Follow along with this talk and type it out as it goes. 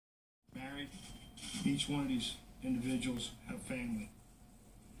married. Each one of these individuals have family.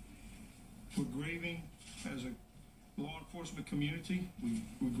 We're grieving as a law enforcement community.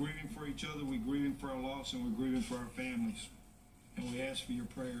 We're grieving for each other, we're grieving for our loss, and we're grieving for our families. And we ask for your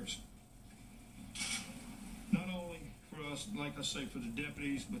prayers. Not only for us, like I say, for the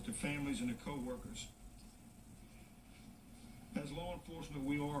deputies, but the families and the co-workers. As law enforcement,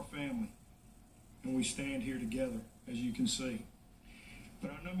 we are a family, and we stand here together, as you can see.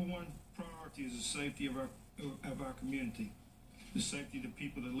 But our number one priority is the safety of our community, the safety of the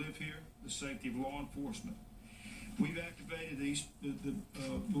people that live here, the safety of law enforcement. We've activated the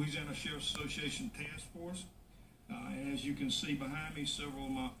Louisiana Sheriff's Association Task Force, and as you can see behind me, several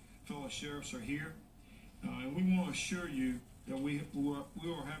of my fellow sheriffs are here, and we want to assure you that we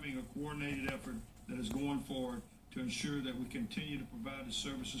are having a coordinated effort that is going forward to ensure that we continue to provide the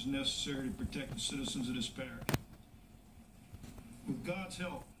services necessary to protect the citizens of this parish. With God's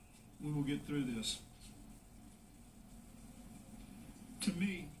help, we will get through this. To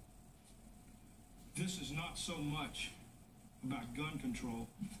me, this is not so much about gun control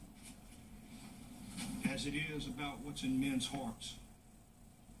as it is about what's in men's hearts.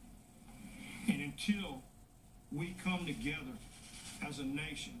 And until we come together as a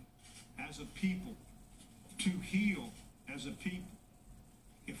nation, as a people, to heal as a people,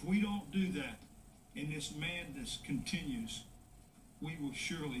 if we don't do that and this madness continues, we will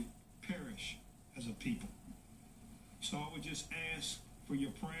surely perish as a people. So I would just ask for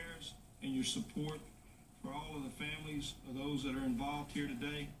your prayers and your support for all of the families of those that are involved here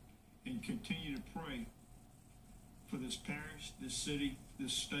today, and continue to pray for this parish, this city,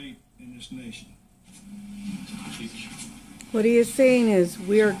 this state, and this nation. What he is saying is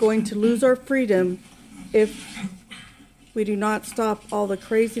we are going to lose our freedom if we do not stop all the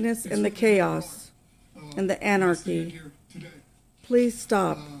craziness and the chaos and the anarchy. Please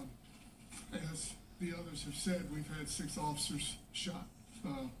stop. As the others have said, we've had 6 officers shot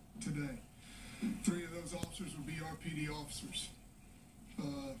today. 3 of those officers would be RPD officers.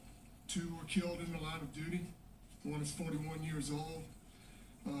 2 were killed in the line of duty. One is 41 years old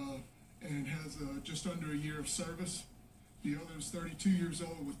and has just under a year of service. The other is 32 years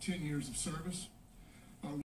old with 10 years of service.